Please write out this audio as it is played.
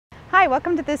Hi,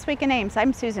 welcome to This Week in Ames.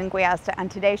 I'm Susan Guiasta. On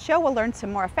today's show, we'll learn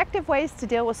some more effective ways to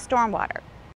deal with stormwater.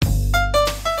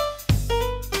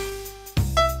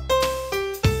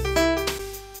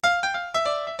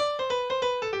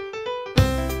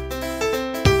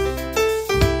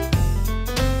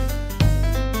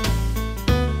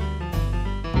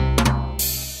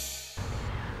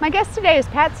 My guest today is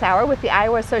Pat Sauer with the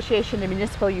Iowa Association of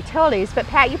Municipal Utilities. But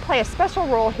Pat, you play a special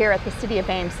role here at the City of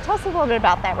Ames. Tell us a little bit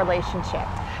about that relationship.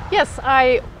 Yes,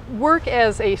 I work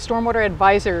as a stormwater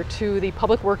advisor to the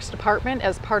Public Works Department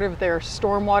as part of their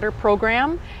stormwater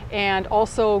program, and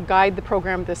also guide the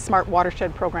program, the Smart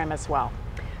Watershed program as well.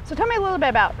 So tell me a little bit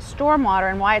about stormwater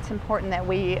and why it's important that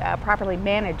we properly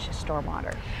manage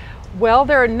stormwater. Well,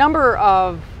 there are a number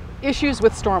of issues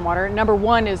with stormwater. Number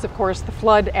one is, of course, the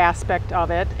flood aspect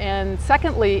of it, and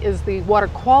secondly is the water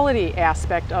quality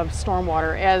aspect of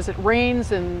stormwater. As it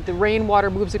rains and the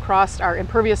rainwater moves across our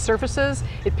impervious surfaces,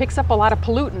 it picks up a lot of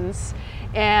pollutants,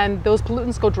 and those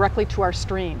pollutants go directly to our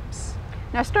streams.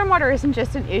 Now, stormwater isn't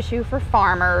just an issue for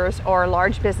farmers or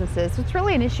large businesses, it's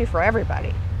really an issue for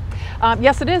everybody.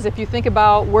 Yes, it is. If you think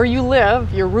about where you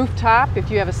live, your rooftop,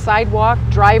 if you have a sidewalk,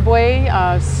 driveway,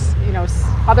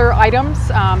 other items,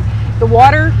 the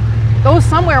water goes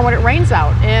somewhere when it rains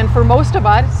out. And for most of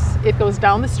us, it goes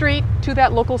down the street to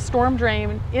that local storm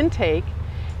drain intake,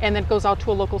 and then it goes out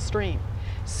to a local stream.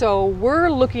 So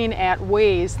we're looking at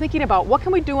ways, thinking about what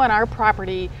can we do on our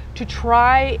property to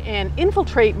try and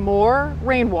infiltrate more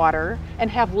rainwater and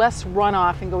have less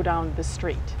runoff and go down the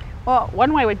street. Well,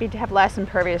 one way would be to have less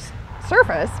impervious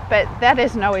surface, but that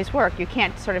doesn't always work. You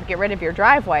can't sort of get rid of your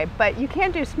driveway, but you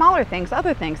can do smaller things,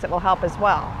 other things that will help as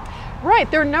well. Right,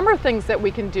 there are a number of things that we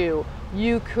can do.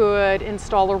 You could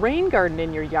install a rain garden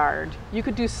in your yard. You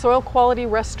could do soil quality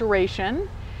restoration.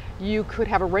 You could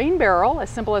have a rain barrel,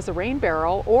 as simple as a rain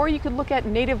barrel, or you could look at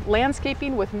native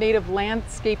landscaping with native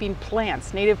landscaping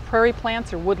plants, native prairie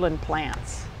plants or woodland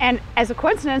plants. And as a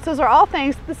coincidence, those are all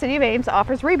things the City of Ames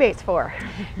offers rebates for.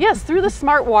 Yes, through the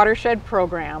Smart Watershed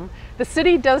program, the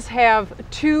city does have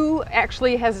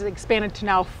actually has expanded to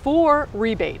now 4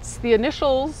 rebates. The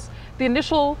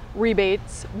initial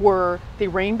rebates were the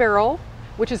rain barrel,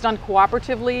 which is done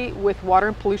cooperatively with water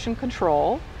and pollution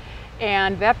control,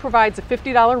 and that provides a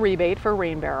 $50 rebate for a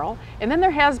rain barrel. And then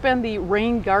there has been the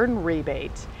rain garden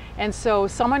rebate. And so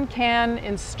someone can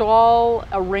install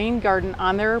a rain garden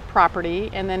on their property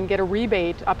and then get a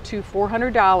rebate up to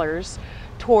 $400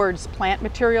 towards plant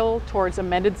material, towards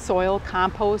amended soil,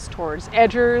 compost, towards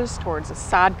edgers, towards a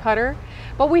sod cutter.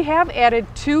 But we have added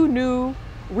 2 new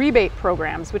rebate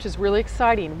programs, which is really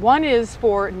exciting. One is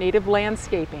for native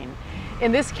landscaping.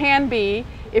 And this can be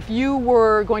if you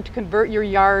were going to convert your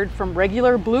yard from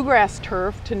regular bluegrass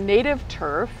turf to native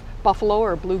turf, buffalo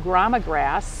or blue grama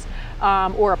grass,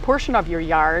 or a portion of your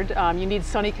yard. You need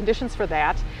sunny conditions for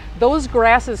that. Those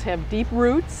grasses have deep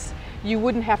roots. You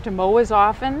wouldn't have to mow as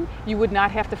often. You would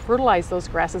not have to fertilize those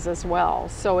grasses as well.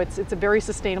 So it's a very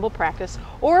sustainable practice.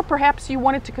 Or perhaps you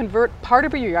wanted to convert part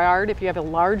of your yard, if you have a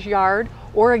large yard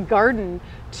or a garden,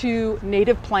 to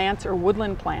native plants or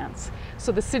woodland plants.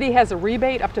 So the city has a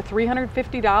rebate up to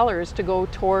 $350 to go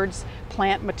towards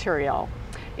plant material.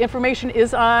 Information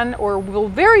is on, or will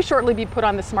very shortly be put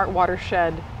on the Smart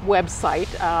Watershed website,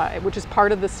 which is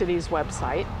part of the city's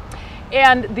website.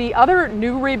 And the other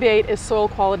new rebate is soil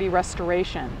quality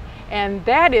restoration. And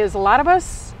that is, a lot of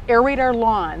us aerate our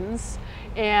lawns,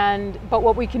 but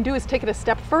what we can do is take it a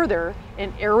step further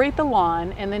and aerate the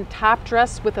lawn and then top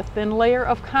dress with a thin layer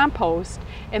of compost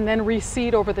and then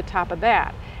reseed over the top of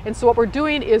that. And so what we're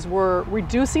doing is we're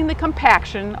reducing the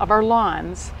compaction of our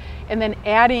lawns and then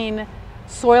adding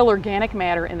soil organic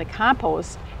matter in the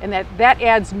compost, and that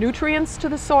adds nutrients to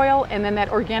the soil, and then that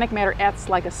organic matter acts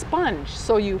like a sponge.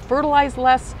 So you fertilize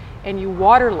less and you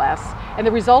water less, and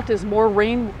the result is more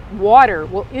rainwater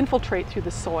will infiltrate through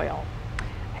the soil.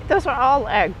 Those are all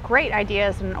great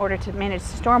ideas in order to manage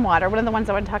stormwater. One of the ones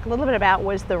I want to talk a little bit about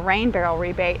was the rain barrel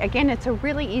rebate. Again, it's a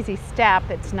really easy step.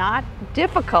 It's not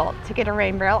difficult to get a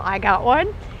rain barrel. I got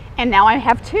one, and now I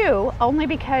have 2, only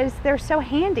because they're so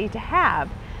handy to have.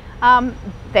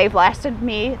 They've lasted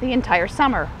me the entire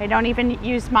summer. I don't even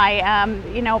use my,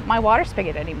 my water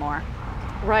spigot anymore.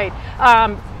 Right.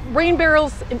 Rain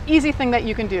barrels, an easy thing that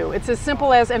you can do. It's as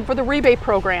simple as, and for the rebate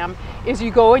program, is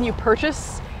you go and you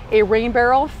purchase a rain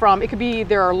barrel from,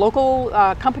 there are local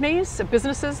companies,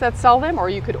 businesses that sell them, or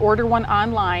you could order one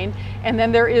online. And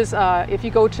then there is, if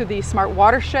you go to the Smart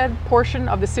Watershed portion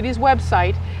of the city's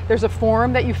website, there's a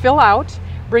form that you fill out,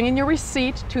 bring in your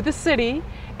receipt to the city,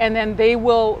 and then they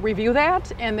will review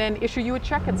that and then issue you a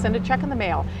check and send a check in the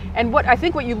mail. And what I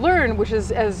think what you learn, which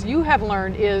is as you have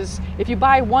learned, is if you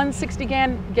buy one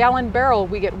 60-gallon barrel,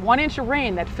 we get 1 inch of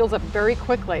rain that fills up very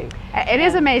quickly. It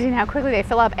is amazing how quickly they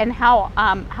fill up and how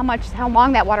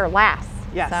long that water lasts.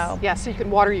 Yes. So. Yes. So you can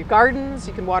water your gardens,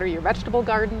 you can water your vegetable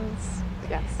gardens.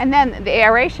 Yes. And then the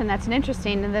aeration, that's an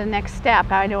interesting the next step.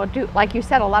 I know, like you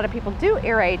said, a lot of people do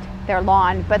aerate their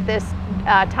lawn, but this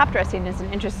top dressing is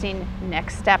an interesting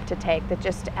next step to take that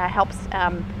just helps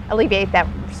alleviate that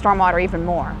stormwater even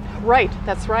more. Right,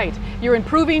 that's right. You're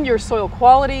improving your soil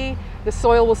quality. The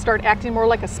soil will start acting more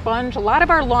like a sponge. A lot of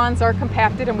our lawns are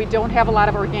compacted and we don't have a lot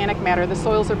of organic matter. The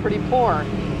soils are pretty poor.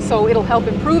 So it'll help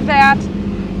improve that.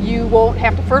 You won't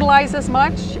have to fertilize as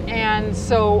much, and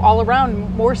so all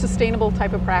around more sustainable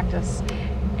type of practice.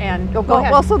 And go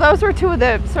ahead. Well, so those are two of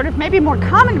the sort of maybe more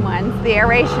common ones, the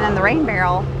aeration and the rain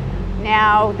barrel.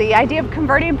 Now, the idea of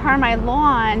converting part of my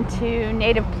lawn to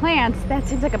native plants, that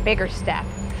seems like a bigger step.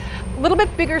 A little bit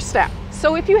bigger step.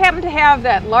 So if you happen to have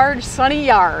that large sunny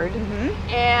yard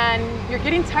and you're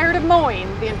getting tired of mowing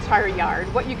the entire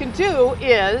yard, what you can do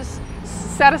is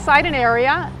set aside an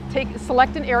area,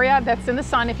 select an area that's in the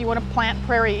sun if you want to plant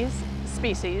prairie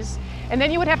species, and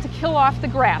then you would have to kill off the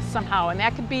grass somehow, and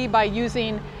that could be by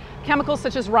using chemicals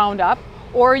such as Roundup,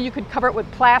 or you could cover it with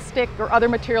plastic or other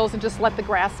materials and just let the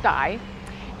grass die.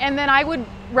 And then I would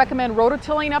recommend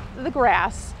rototilling up the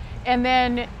grass, and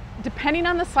then depending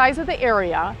on the size of the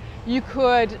area, you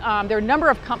could, there are a number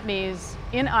of companies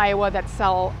in Iowa that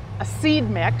sell a seed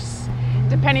mix,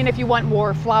 depending if you want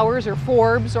more flowers or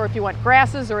forbs, or if you want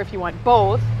grasses, or if you want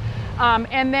both.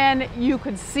 And then you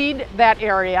could seed that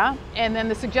area, and then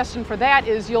the suggestion for that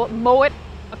is you'll mow it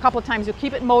a couple of times. You'll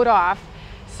keep it mowed off,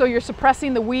 so you're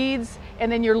suppressing the weeds,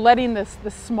 and then you're letting the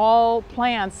small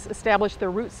plants establish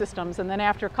their root systems, and then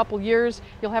after a couple years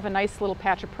you'll have a nice little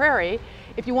patch of prairie.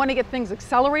 If you want to get things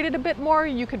accelerated a bit more,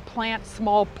 you could plant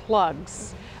small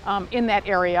plugs in that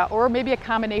area, or maybe a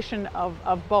combination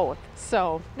of both.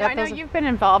 So now, I know you've been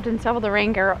involved in several of the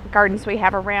rain gardens we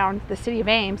have around the city of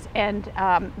Ames, and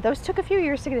those took a few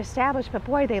years to get established, but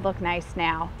boy, they look nice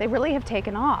now. They really have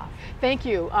taken off. Thank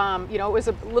you. You know, it was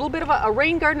a little bit of a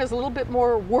rain garden is a little bit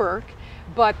more work,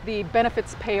 but the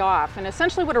benefits pay off. And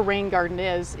essentially what a rain garden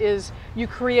is you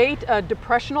create a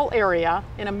depressional area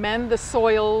and amend the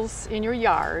soils in your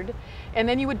yard, and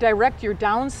then you would direct your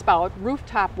downspout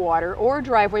rooftop water or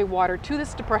driveway water to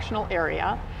this depressional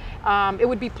area. It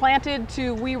would be planted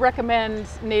to, we recommend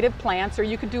native plants, or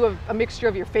you could do a mixture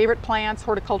of your favorite plants,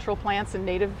 horticultural plants and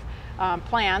native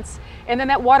plants, and then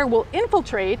that water will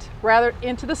infiltrate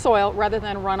into the soil rather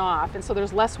than run off, and so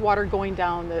there's less water going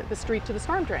down the street to the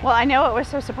storm drain. Well, I know it was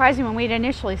so surprising when we'd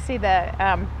initially see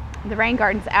the rain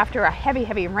gardens after a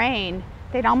heavy rain,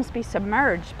 they'd almost be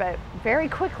submerged, but very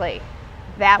quickly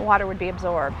that water would be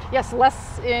absorbed. Yes,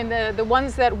 less in the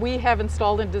ones that we have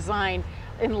installed and designed,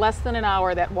 in less than an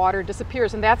hour that water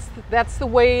disappears, and that's the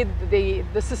way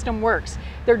the system works.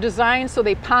 They're designed so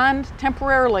they pond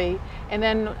temporarily, and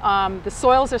then the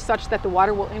soils are such that the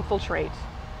water will infiltrate.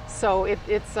 So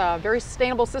it's a very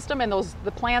sustainable system, and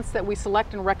the plants that we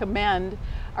select and recommend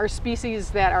are species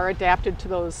that are adapted to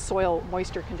those soil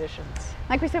moisture conditions.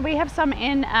 Like we said, we have some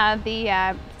in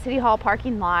the City Hall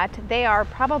parking lot. They are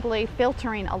probably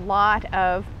filtering a lot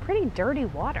of pretty dirty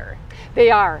water. They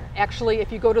are. Actually,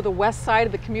 if you go to the west side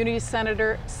of the community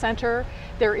center,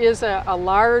 there is a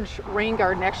large rain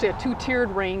garden, actually a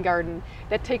two-tiered rain garden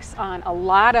that takes on a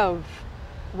lot of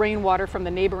rainwater from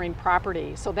the neighboring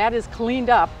property. So that is cleaned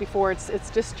up before it's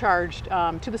discharged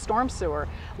to the storm sewer.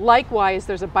 Likewise,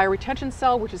 there's a bioretention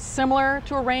cell, which is similar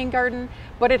to a rain garden,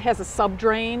 but it has a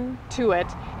subdrain to it,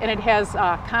 and it has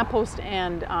compost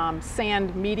and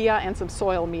sand media and some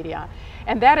soil media.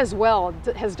 And that as well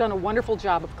has done a wonderful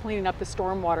job of cleaning up the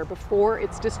stormwater before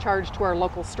it's discharged to our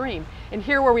local stream. And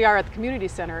here where we are at the community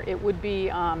center, it would be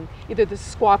either the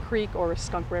Squaw Creek or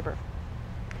Skunk River.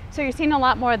 So you're seeing a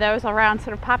lot more of those around,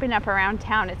 sort of popping up around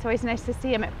town. It's always nice to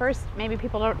see them. At first, maybe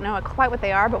people don't know quite what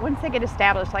they are, but once they get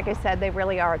established, like I said, they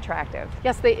really are attractive.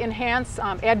 Yes, they enhance,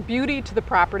 add beauty to the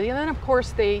property, and then of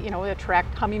course they,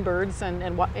 attract hummingbirds and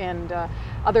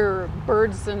other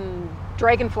birds and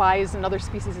dragonflies and other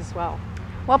species as well.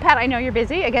 Well, Pat, I know you're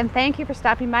busy. Again, thank you for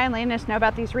stopping by and letting us know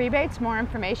about these rebates. More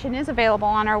information is available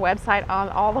on our website on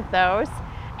all of those,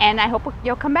 and I hope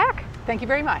you'll come back. Thank you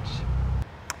very much.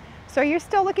 So you're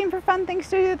still looking for fun things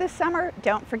to do this summer?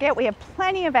 Don't forget, we have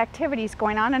plenty of activities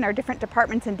going on in our different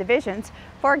departments and divisions.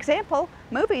 For example,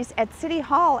 movies at City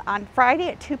Hall on Friday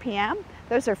at 2 p.m.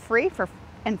 Those are free for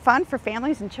and fun for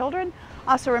families and children.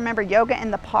 Also remember yoga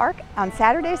in the park on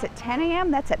Saturdays at 10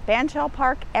 a.m. That's at Banshall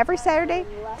Park every Saturday,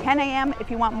 10 a.m. If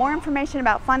you want more information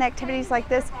about fun activities like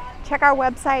this, check our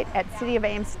website at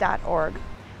cityofames.org.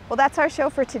 Well, that's our show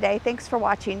for today. Thanks for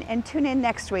watching, and tune in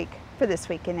next week for This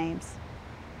Week in Ames.